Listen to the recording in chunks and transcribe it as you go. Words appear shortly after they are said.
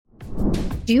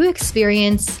Do you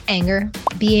experience anger,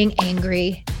 being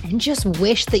angry, and just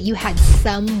wish that you had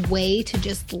some way to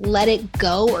just let it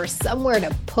go or somewhere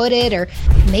to put it, or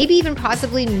maybe even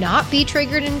possibly not be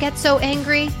triggered and get so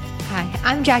angry? Hi,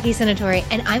 I'm Jackie Senatore,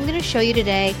 and I'm going to show you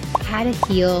today how to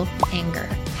heal anger,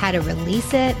 how to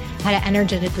release it, how to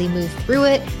energetically move through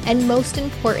it, and most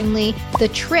importantly, the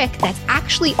trick that's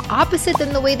actually opposite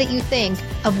than the way that you think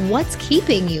of what's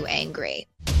keeping you angry.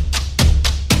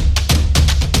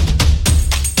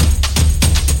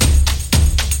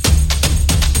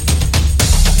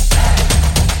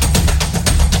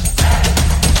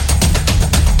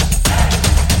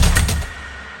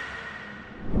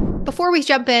 Before we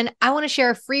jump in, I want to share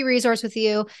a free resource with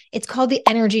you. It's called the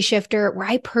Energy Shifter, where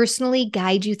I personally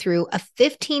guide you through a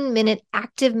 15-minute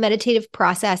active meditative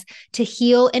process to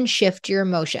heal and shift your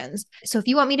emotions. So if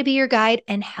you want me to be your guide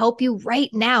and help you right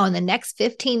now in the next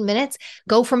 15 minutes,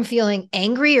 go from feeling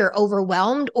angry or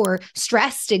overwhelmed or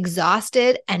stressed,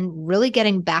 exhausted, and really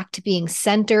getting back to being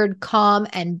centered, calm,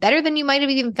 and better than you might have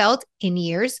even felt in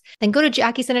years, then go to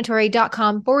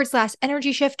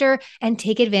JackieSenatore.com/energy shifter and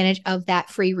take advantage of that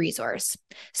free resource.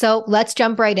 So let's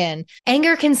jump right in.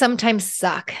 Anger can sometimes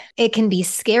suck. It can be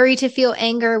scary to feel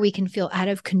anger. We can feel out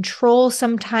of control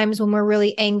sometimes when we're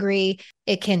really angry.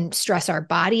 It can stress our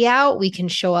body out. We can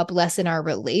show up less in our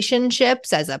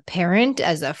relationships as a parent,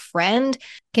 as a friend,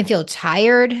 can feel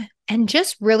tired, and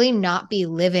just really not be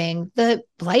living the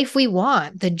life we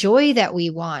want, the joy that we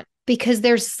want. Because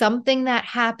there's something that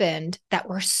happened that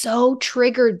we're so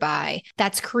triggered by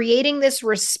that's creating this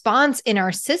response in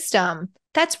our system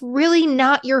that's really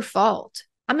not your fault.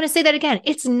 I'm going to say that again.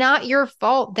 It's not your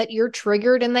fault that you're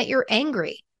triggered and that you're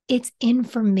angry. It's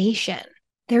information.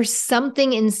 There's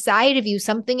something inside of you,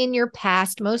 something in your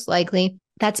past, most likely,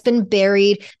 that's been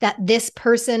buried that this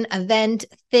person, event,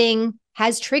 thing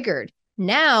has triggered.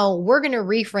 Now we're going to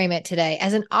reframe it today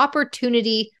as an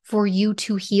opportunity for you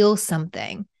to heal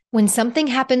something. When something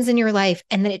happens in your life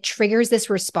and then it triggers this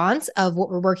response of what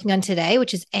we're working on today,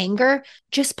 which is anger,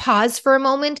 just pause for a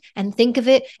moment and think of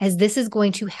it as this is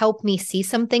going to help me see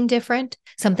something different,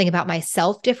 something about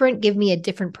myself different, give me a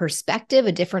different perspective,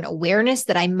 a different awareness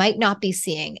that I might not be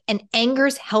seeing. And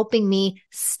anger's helping me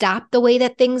stop the way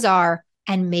that things are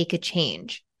and make a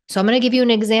change. So I'm going to give you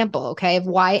an example, okay, of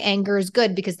why anger is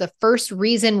good, because the first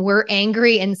reason we're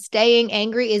angry and staying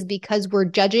angry is because we're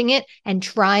judging it and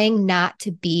trying not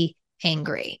to be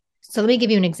angry. So let me give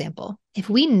you an example. If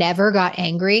we never got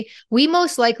angry, we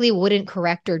most likely wouldn't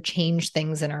correct or change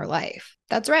things in our life.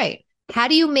 That's right. How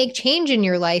do you make change in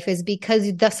your life is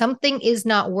because something is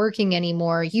not working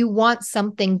anymore. You want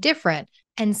something different.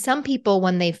 And some people,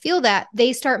 when they feel that,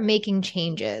 they start making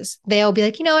changes. They'll be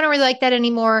like, I don't really like that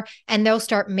anymore. And they'll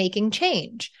start making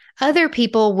change. Other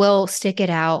people will stick it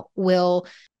out, will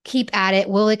keep at it,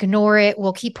 will ignore it,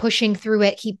 will keep pushing through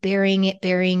it, keep burying it.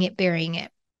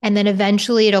 And then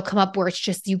eventually it'll come up where it's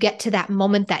just you get to that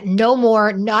moment that no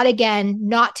more, not again,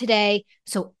 not today.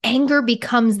 So anger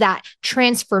becomes that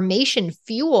transformation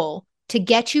fuel to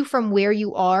get you from where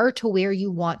you are to where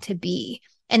you want to be.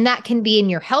 And that can be in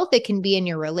your health. It can be in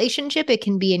your relationship. It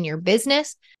can be in your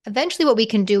business. Eventually, what we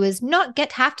can do is not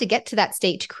have to get to that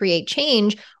state to create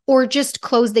change, or just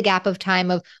close the gap of time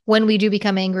of when we do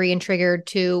become angry and triggered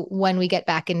to when we get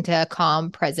back into a calm,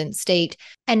 present state,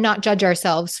 and not judge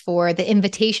ourselves for the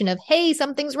invitation of, hey,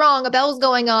 something's wrong. A bell's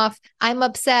going off. I'm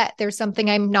upset. There's something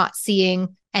I'm not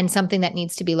seeing and something that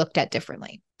needs to be looked at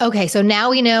differently. Okay, so now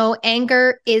we know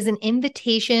anger is an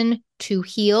invitation to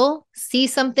heal, see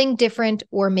something different,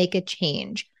 or make a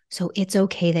change. So it's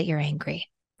okay that you're angry.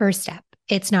 First step,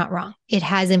 it's not wrong. It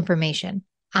has information.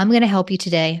 I'm going to help you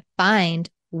today find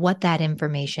what that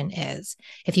information is.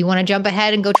 If you want to jump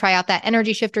ahead and go try out that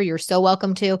energy shifter, you're so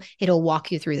welcome to. It'll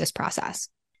walk you through this process.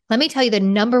 Let me tell you the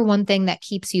number one thing that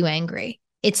keeps you angry.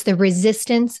 It's the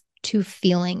resistance to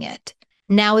feeling it.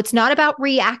 Now, it's not about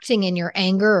reacting in your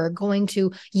anger or going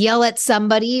to yell at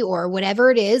somebody or whatever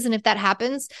it is. And if that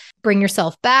happens, bring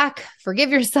yourself back, forgive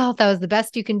yourself. That was the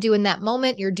best you can do in that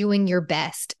moment. You're doing your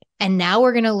best. And now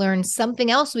we're going to learn something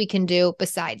else we can do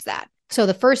besides that. So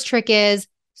the first trick is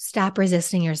stop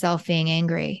resisting yourself being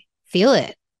angry. Feel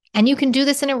it. And you can do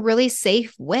this in a really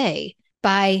safe way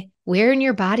by where in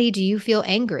your body do you feel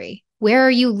angry? Where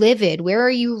are you livid? Where are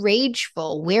you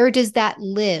rageful? Where does that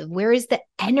live? Where is the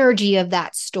energy of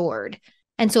that stored?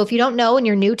 And so if you don't know and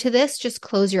you're new to this, just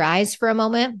close your eyes for a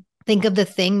moment. Think of the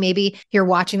thing. Maybe you're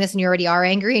watching this and you already are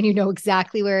angry and you know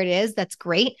exactly where it is. That's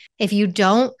great. If you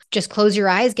don't, just close your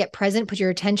eyes, get present, put your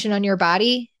attention on your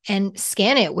body and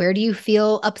scan it. Where do you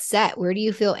feel upset? Where do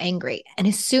you feel angry? And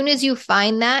as soon as you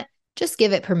find that, just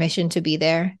give it permission to be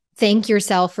there. Thank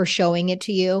yourself for showing it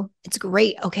to you. It's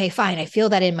great. Okay, fine. I feel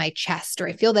that in my chest or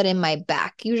I feel that in my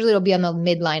back. Usually it'll be on the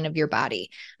midline of your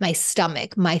body, my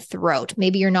stomach, my throat.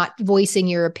 Maybe you're not voicing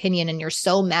your opinion and you're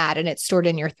so mad and it's stored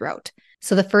in your throat.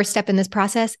 So the first step in this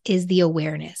process is the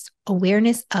awareness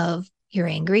of you're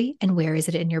angry and where is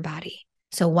it in your body.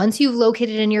 So once you've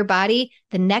located it in your body,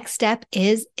 the next step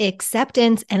is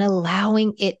acceptance and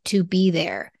allowing it to be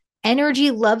there. Energy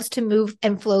loves to move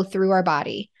and flow through our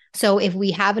body. So if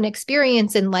we have an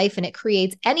experience in life and it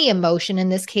creates any emotion, in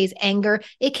this case, anger,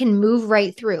 it can move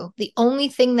right through. The only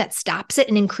thing that stops it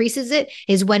and increases it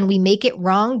is when we make it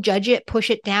wrong, judge it, push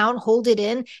it down, hold it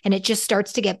in, and it just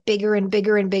starts to get bigger and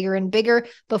bigger and bigger and bigger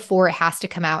before it has to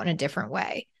come out in a different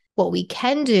way. What we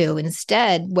can do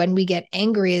instead when we get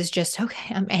angry is just,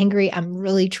 okay, I'm angry. I'm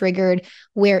really triggered.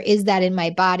 Where is that in my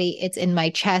body? It's in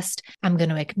my chest. I'm going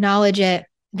to acknowledge it.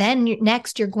 Then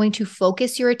next, you're going to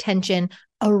focus your attention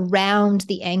around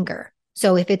the anger.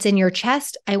 So if it's in your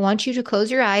chest, I want you to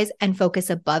close your eyes and focus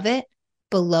above it,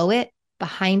 below it,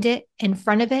 behind it, in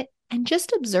front of it, and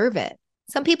just observe it.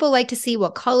 Some people like to see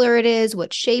what color it is,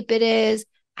 what shape it is.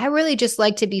 I really just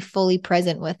like to be fully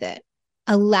present with it,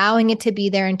 allowing it to be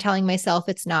there and telling myself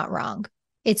it's not wrong.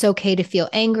 It's okay to feel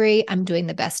angry. I'm doing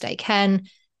the best I can.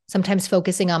 Sometimes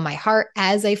focusing on my heart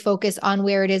as I focus on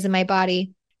where it is in my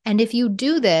body. And if you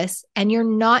do this and you're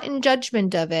not in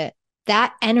judgment of it,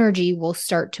 that energy will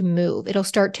start to move. It'll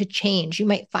start to change. You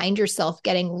might find yourself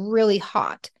getting really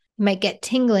hot. You might get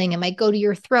tingling. It might go to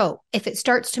your throat. If it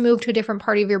starts to move to a different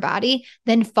part of your body,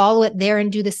 then follow it there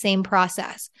and do the same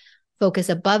process. Focus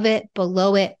above it,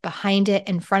 below it, behind it,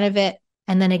 in front of it.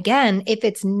 And then again, if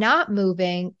it's not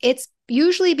moving, it's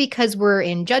usually because we're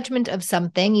in judgment of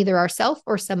something, either ourselves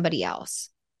or somebody else.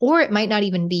 Or it might not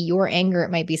even be your anger.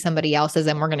 It might be somebody else's.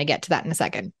 And we're going to get to that in a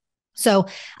second. So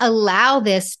allow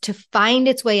this to find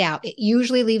its way out. It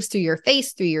usually leaves through your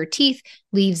face, through your teeth,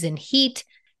 leaves in heat.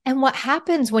 And what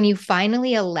happens when you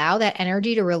finally allow that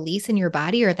energy to release in your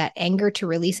body or that anger to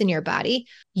release in your body,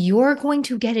 you're going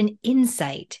to get an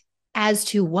insight as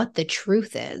to what the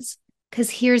truth is. Because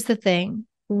here's the thing.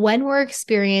 When we're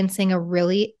experiencing a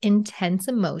really intense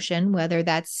emotion, whether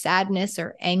that's sadness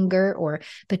or anger or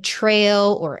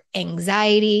betrayal or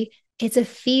anxiety, it's a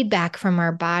feedback from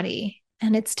our body.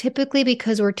 And it's typically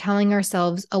because we're telling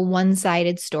ourselves a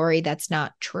one-sided story that's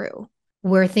not true.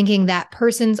 We're thinking that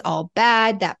person's all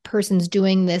bad, that person's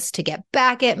doing this to get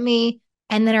back at me.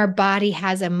 And then our body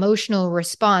has emotional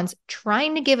response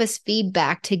trying to give us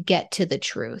feedback to get to the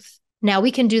truth. Now,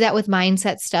 we can do that with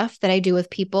mindset stuff that I do with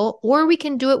people, or we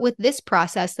can do it with this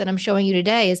process that I'm showing you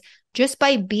today is just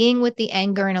by being with the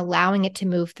anger and allowing it to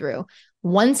move through.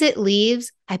 Once it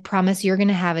leaves, I promise you're going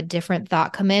to have a different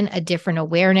thought come in, a different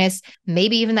awareness.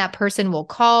 Maybe even that person will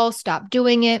call, stop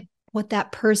doing it. What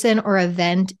that person or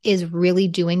event is really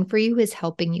doing for you is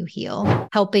helping you heal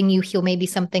maybe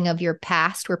something of your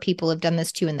past where people have done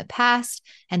this to you in the past.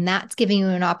 And that's giving you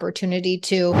an opportunity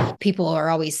to, people are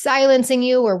always silencing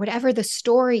you or whatever the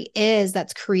story is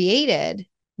that's created.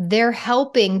 They're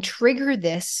helping trigger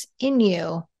this in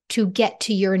you to get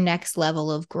to your next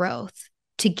level of growth,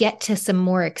 to get to some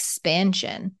more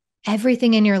expansion.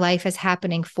 Everything in your life is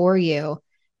happening for you.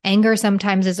 Anger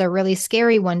sometimes is a really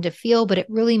scary one to feel, but it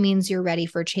really means you're ready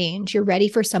for change. You're ready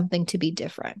for something to be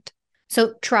different.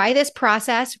 So try this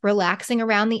process. Relaxing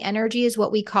around the energy is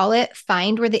what we call it.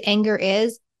 Find where the anger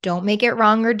is. Don't make it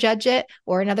wrong or judge it,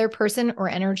 or another person or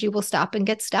energy will stop and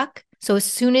get stuck. So as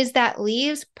soon as that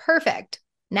leaves, perfect.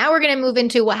 Now we're going to move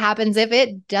into what happens if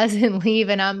it doesn't leave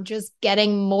and I'm just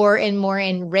getting more and more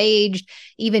enraged,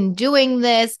 even doing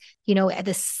this, at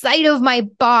the sight of my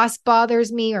boss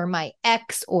bothers me or my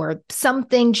ex or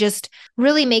something just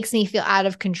really makes me feel out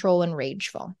of control and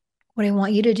rageful. What I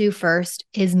want you to do first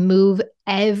is move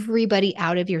everybody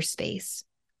out of your space.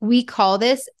 We call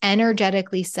this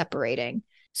energetically separating.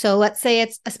 So let's say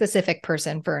it's a specific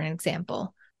person, for an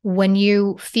example. When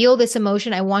you feel this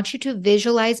emotion, I want you to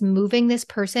visualize moving this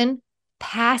person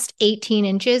past 18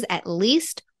 inches at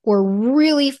least, or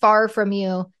really far from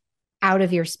you out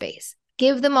of your space.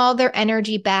 Give them all their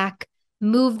energy back,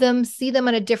 move them, see them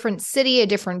in a different city, a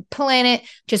different planet,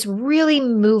 just really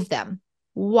move them.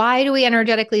 Why do we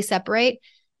energetically separate?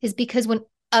 Is because when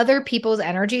other people's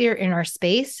energy are in our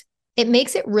space, it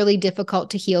makes it really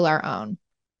difficult to heal our own.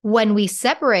 When we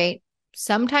separate,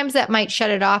 sometimes that might shut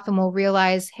it off and we'll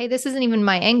realize, hey, this isn't even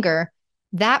my anger.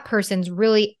 That person's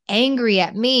really angry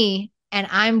at me and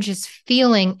I'm just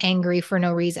feeling angry for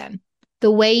no reason.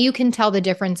 The way you can tell the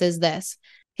difference is this.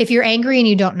 If you're angry and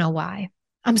you don't know why,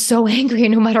 I'm so angry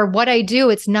and no matter what I do,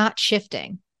 it's not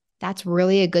shifting. That's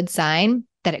really a good sign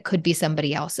that it could be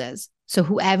somebody else's. So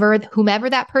whomever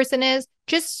that person is,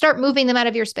 just start moving them out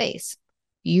of your space.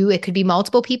 It could be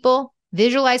multiple people.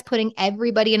 Visualize putting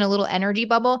everybody in a little energy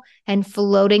bubble and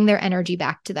floating their energy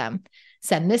back to them.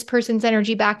 Send this person's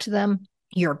energy back to them.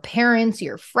 Your parents,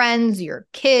 your friends, your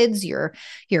kids, your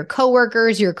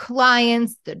coworkers, your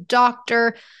clients, the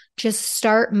doctor. Just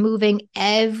start moving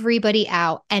everybody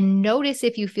out and notice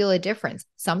if you feel a difference.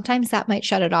 Sometimes that might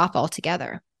shut it off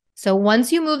altogether. So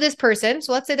once you move this person,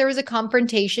 so let's say there was a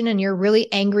confrontation and you're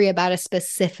really angry about a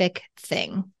specific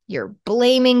thing. You're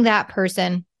blaming that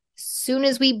person. As soon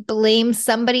as we blame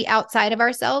somebody outside of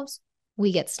ourselves,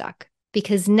 we get stuck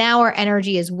because now our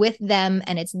energy is with them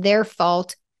and it's their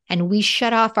fault. And we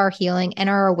shut off our healing and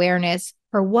our awareness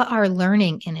for what our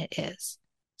learning in it is.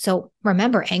 So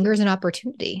remember, anger is an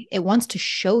opportunity. It wants to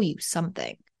show you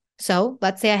something. So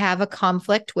let's say I have a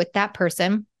conflict with that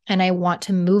person and I want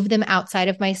to move them outside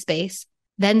of my space,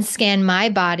 then scan my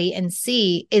body and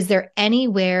see, is there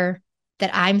anywhere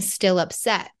that I'm still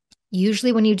upset?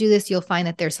 Usually when you do this, you'll find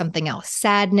that there's something else.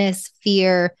 Sadness,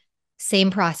 fear,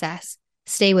 same process.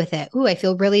 Stay with it. Ooh, I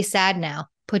feel really sad now.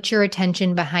 Put your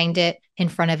attention behind it, in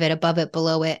front of it, above it,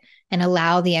 below it, and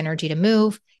allow the energy to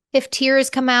move. If tears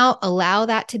come out, allow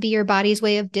that to be your body's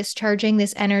way of discharging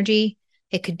this energy.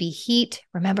 It could be heat.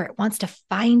 Remember, it wants to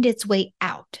find its way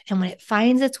out. And when it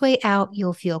finds its way out,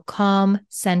 you'll feel calm,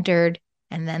 centered,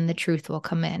 and then the truth will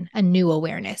come in, a new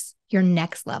awareness, your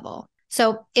next level.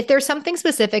 So if there's something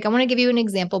specific, I want to give you an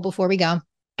example before we go.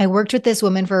 I worked with this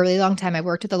woman for a really long time. I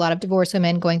worked with a lot of divorce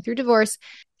women going through divorce.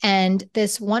 And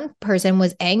this one person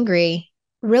was angry,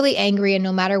 really angry. And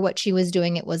no matter what she was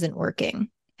doing, it wasn't working.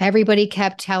 Everybody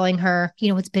kept telling her,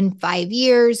 it's been 5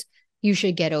 years. You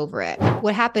should get over it.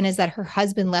 What happened is that her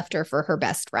husband left her for her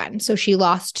best friend. So she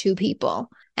lost 2 people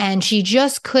and she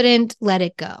just couldn't let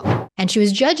it go. And she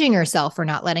was judging herself for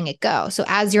not letting it go. So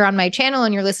as you're on my channel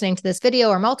and you're listening to this video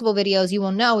or multiple videos, you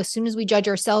will know as soon as we judge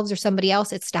ourselves or somebody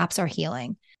else, it stops our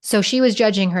healing. So she was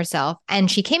judging herself and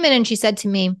she came in and she said to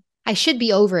me, I should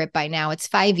be over it by now. It's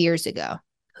 5 years ago.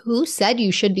 Who said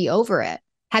you should be over it?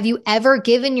 Have you ever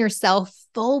given yourself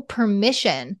full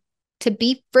permission to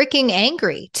be freaking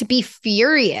angry, to be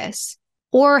furious?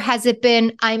 Or has it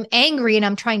been, I'm angry and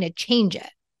I'm trying to change it?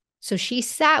 So she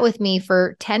sat with me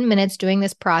for 10 minutes doing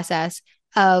this process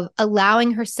of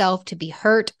allowing herself to be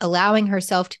hurt, allowing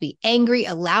herself to be angry,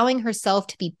 allowing herself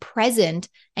to be present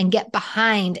and get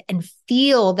behind and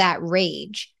feel that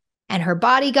rage. And her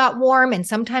body got warm and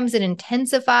sometimes it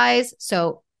intensifies.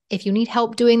 So if you need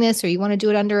help doing this or you want to do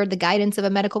it under the guidance of a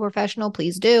medical professional,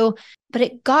 please do. But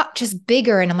it got just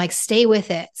bigger and I'm like, stay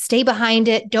with it, stay behind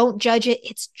it, don't judge it.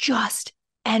 It's just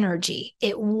energy.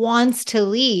 It wants to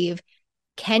leave.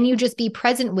 Can you just be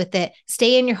present with it?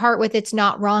 Stay in your heart with it's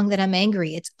not wrong that I'm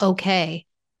angry. It's okay.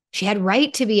 She had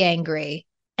right to be angry.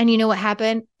 And you know what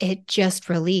happened? It just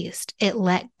released. It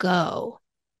let go.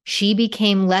 She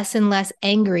became less and less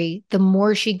angry the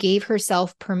more she gave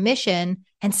herself permission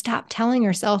and stopped telling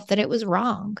herself that it was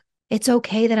wrong. It's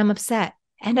okay that I'm upset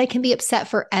and I can be upset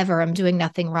forever. I'm doing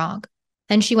nothing wrong.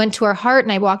 Then she went to her heart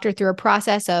and I walked her through a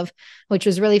process of, which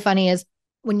was really funny, is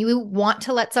when you want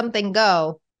to let something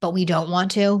go, but we don't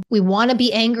want to. We want to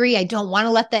be angry. I don't want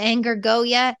to let the anger go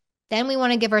yet. Then we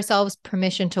want to give ourselves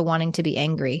permission to wanting to be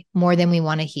angry more than we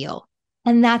want to heal.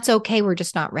 And that's okay. We're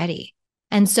just not ready.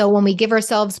 And so when we give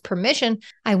ourselves permission,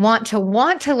 I want to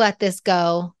let this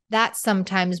go. That's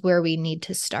sometimes where we need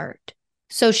to start.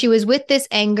 So she was with this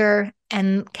anger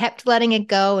and kept letting it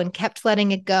go and kept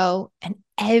letting it go. And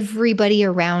everybody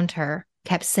around her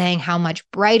kept saying how much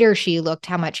brighter she looked,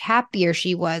 how much happier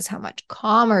she was, how much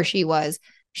calmer she was.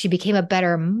 She became a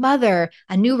better mother.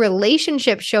 A new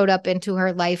relationship showed up into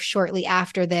her life shortly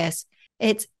after this.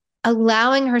 It's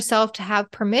allowing herself to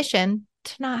have permission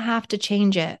to not have to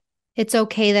change it. It's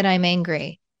okay that I'm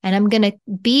angry and I'm going to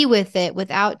be with it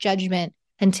without judgment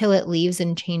until it leaves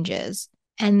and changes.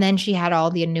 And then she had all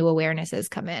the new awarenesses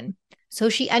come in. So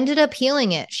she ended up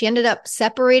healing it. She ended up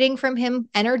separating from him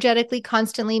energetically,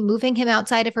 constantly moving him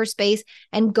outside of her space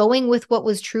and going with what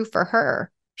was true for her.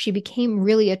 She became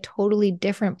really a totally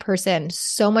different person,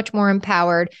 so much more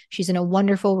empowered. She's in a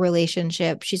wonderful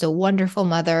relationship. She's a wonderful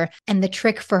mother. And the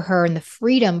trick for her and the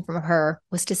freedom from her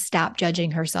was to stop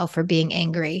judging herself for being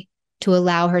angry, to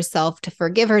allow herself to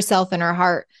forgive herself in her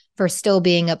heart for still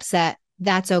being upset.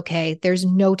 That's okay. There's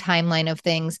no timeline of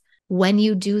things. When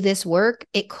you do this work,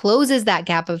 it closes that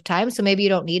gap of time. So maybe you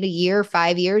don't need a year,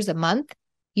 5 years, a month.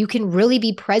 You can really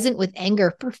be present with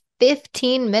anger for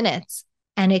 15 minutes.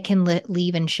 And it can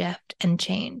leave and shift and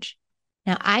change.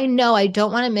 Now, I know I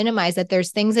don't want to minimize that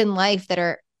there's things in life that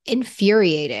are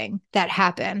infuriating that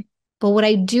happen. But what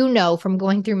I do know from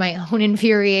going through my own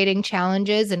infuriating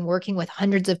challenges and working with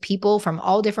hundreds of people from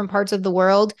all different parts of the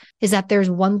world is that there's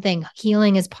one thing: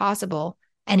 healing is possible,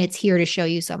 and it's here to show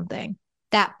you something.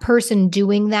 That person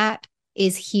doing that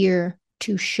is here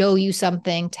to show you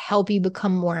something, to help you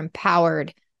become more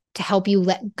empowered, to help you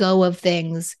let go of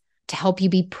things, to help you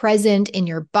be present in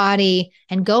your body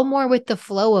and go more with the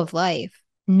flow of life,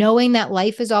 knowing that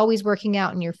life is always working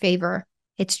out in your favor.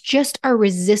 It's just our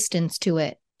resistance to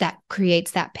it that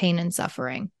creates that pain and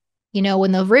suffering. You know,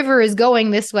 when the river is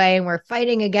going this way and we're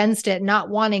fighting against it, not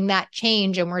wanting that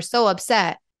change, and we're so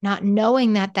upset, not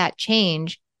knowing that that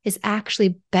change is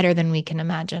actually better than we can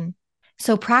imagine.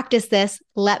 So practice this.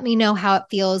 Let me know how it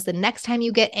feels the next time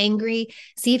you get angry.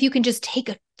 See if you can just take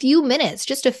a few minutes,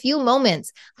 just a few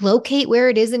moments, locate where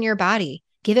it is in your body.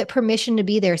 Give it permission to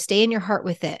be there. Stay in your heart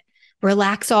with it.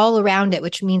 Relax all around it,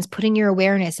 which means putting your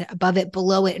awareness above it,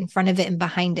 below it, in front of it, and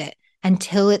behind it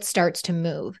until it starts to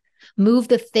move. Move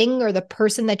the thing or the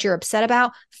person that you're upset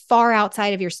about far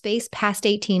outside of your space, past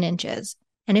 18 inches.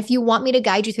 And if you want me to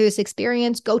guide you through this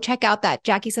experience, go check out that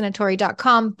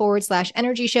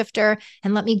JackieSenatori.com/energy shifter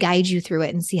and let me guide you through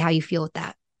it and see how you feel with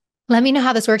that. Let me know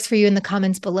how this works for you in the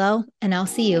comments below, and I'll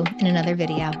see you in another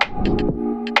video.